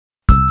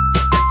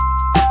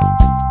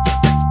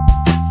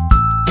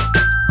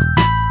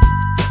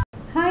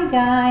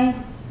guys,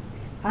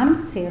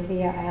 I'm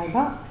Sylvia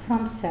Elba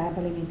from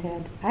Elba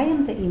Limited. I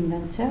am the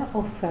inventor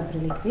of Wafer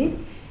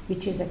liquid,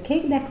 which is a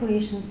cake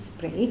decoration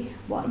spray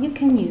what you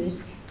can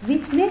use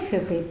with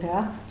wafer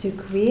paper to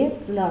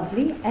create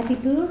lovely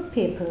edible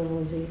paper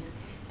roses.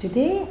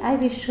 Today I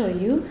will show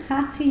you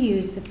how to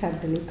use the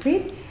Wafer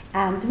liquid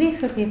and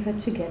wafer paper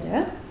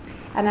together,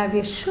 and I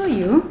will show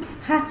you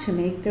how to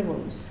make the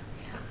rose.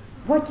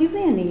 What you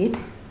will need,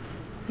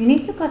 you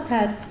need to cut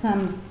out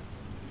some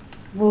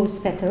rose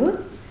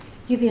petals.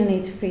 You will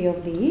need 3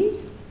 of these,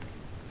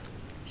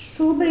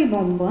 strawberry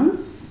bonbons,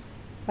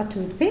 a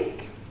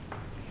toothpick,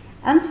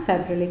 and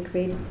Wafer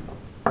liquid.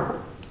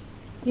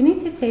 You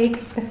need to take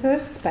the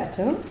first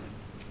petal,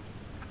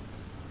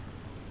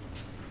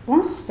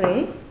 one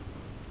spray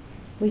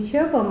with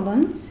your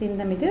bonbons in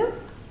the middle,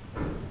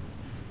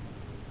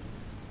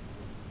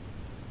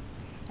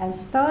 and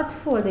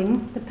start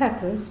folding the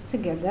petals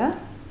together.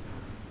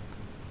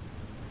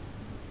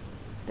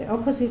 The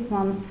opposite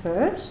one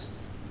first,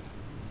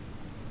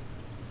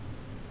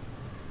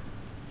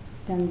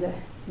 then the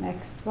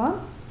next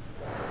one,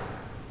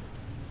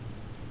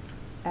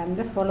 and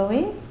the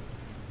following.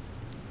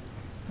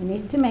 You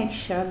need to make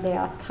sure they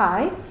are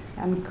tight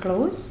and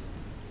close,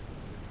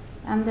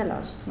 and the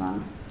last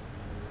one,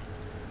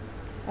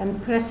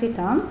 and press it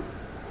on.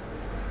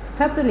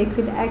 Wafer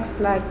liquid acts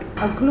like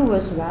a glue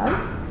as well,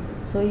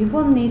 so you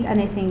won't need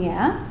anything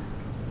else.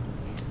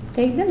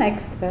 Take the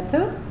next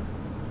petal,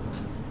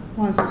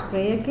 one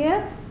spray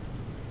again,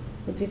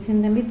 put it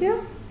in the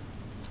middle,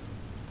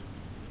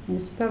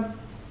 and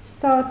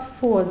start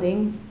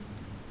folding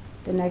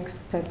the next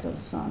petals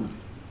on.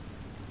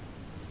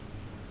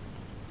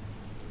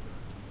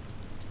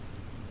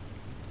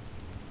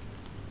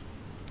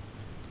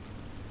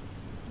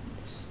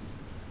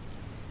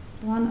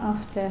 One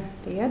after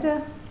the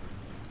other,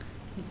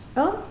 it's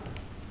done.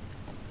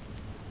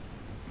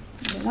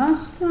 The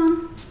last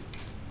one.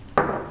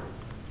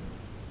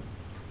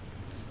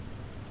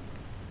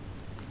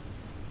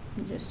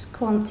 Just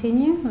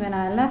continue when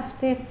I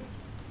left it.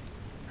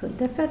 Put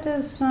the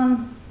petals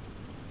on,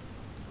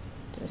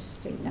 just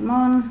stick them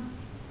on,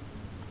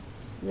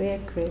 very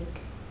quick,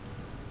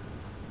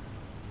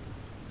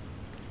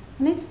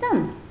 and it's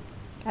done,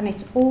 and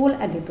it's all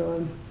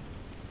edible.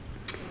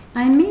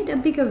 I made a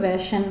bigger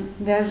version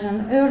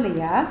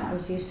earlier,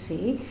 as you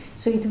see,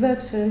 so it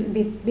works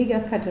with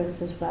bigger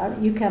petals as well.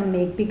 You can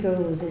make bigger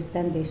roses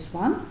than this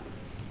one.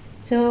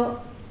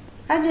 So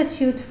I just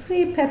used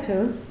 3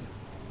 petals,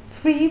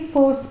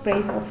 4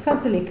 sprays of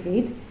Wafer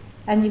liquid,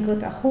 and you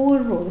got a whole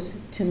rose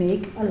to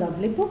make a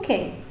lovely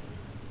bouquet.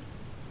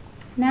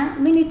 Now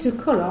we need to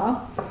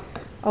color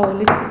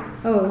our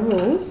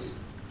rose.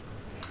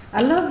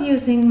 I love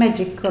using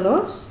magic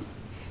colors,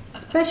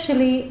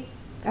 especially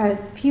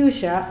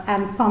fuchsia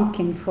and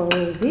pumpkin for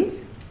roses.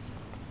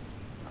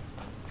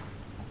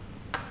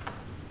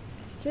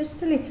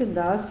 Just a little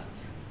dust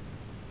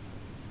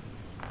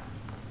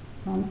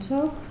on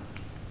top.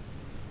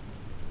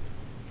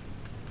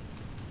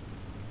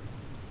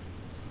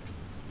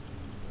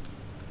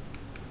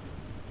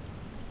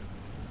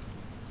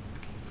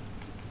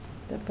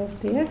 Tap off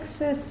the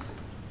excess,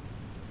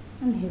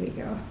 and here we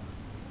go.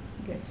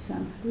 Get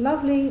some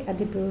lovely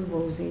edible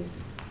roses,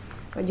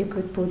 but you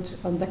could put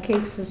on the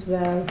cakes as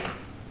well.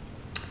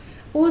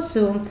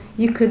 Also,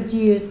 you could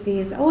use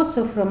these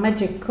also from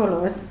Magic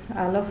Colors.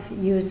 I love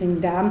using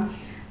them.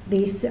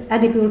 These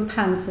edible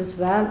pans as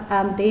well,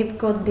 and they've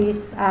got these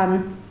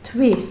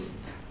twist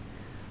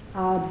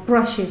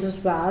brushes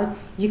as well.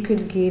 You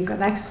could give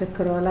an extra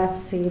color.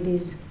 Let's see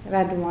these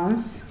red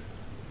ones.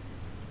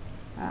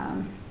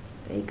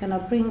 They're gonna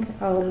bring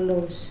our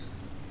rose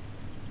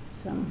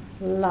some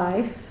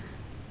life,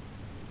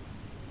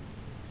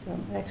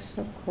 some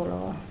extra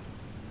color.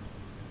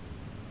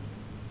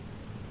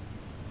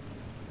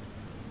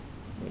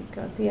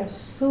 They are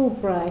so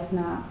bright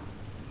now.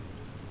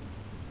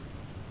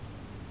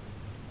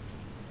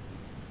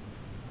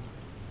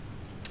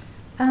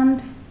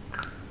 And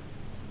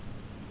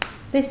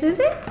this is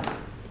it.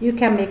 You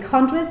can make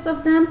hundreds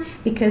of them,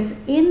 because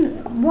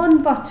in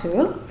one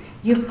bottle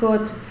you've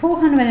got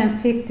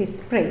 450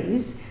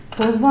 sprays.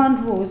 For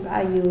one rose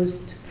I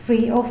used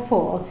 3 or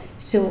 4,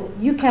 so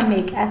you can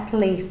make at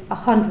least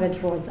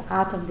 100 roses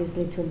out of this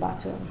little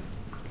bottle.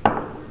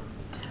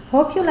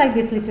 Hope you like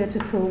this little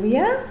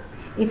tutorial.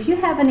 If you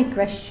have any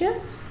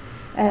questions,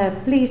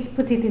 please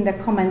put it in the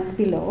comments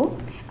below.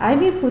 I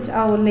will put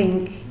our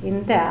link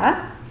in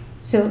there,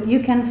 so you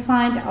can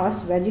find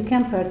us where you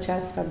can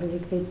purchase Wafer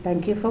liquid.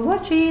 Thank you for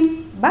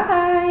watching.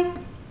 Bye!